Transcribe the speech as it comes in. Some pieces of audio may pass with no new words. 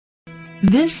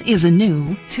This is a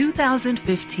new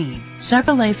 2015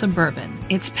 Chevrolet Suburban.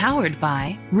 It's powered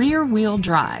by rear-wheel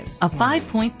drive, a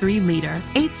 5.3-liter,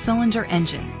 8-cylinder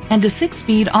engine, and a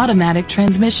 6-speed automatic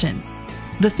transmission.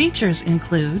 The features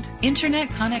include internet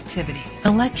connectivity,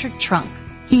 electric trunk,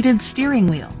 heated steering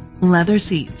wheel, leather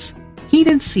seats,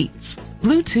 heated seats,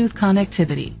 Bluetooth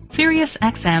connectivity, Sirius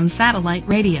XM satellite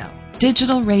radio,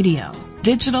 digital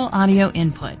audio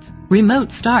input,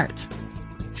 remote start.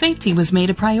 Safety was made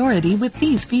a priority with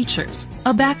these features: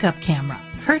 a backup camera,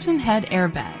 curtain head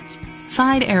airbags,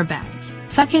 side airbags,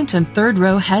 second and third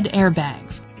row head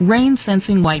airbags, rain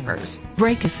sensing wipers,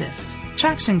 brake assist,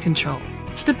 traction control,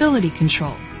 stability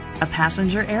control, a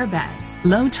passenger airbag,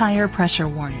 low tire pressure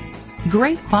warning.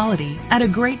 Great quality at a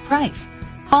great price.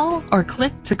 Call or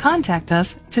click to contact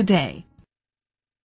us today.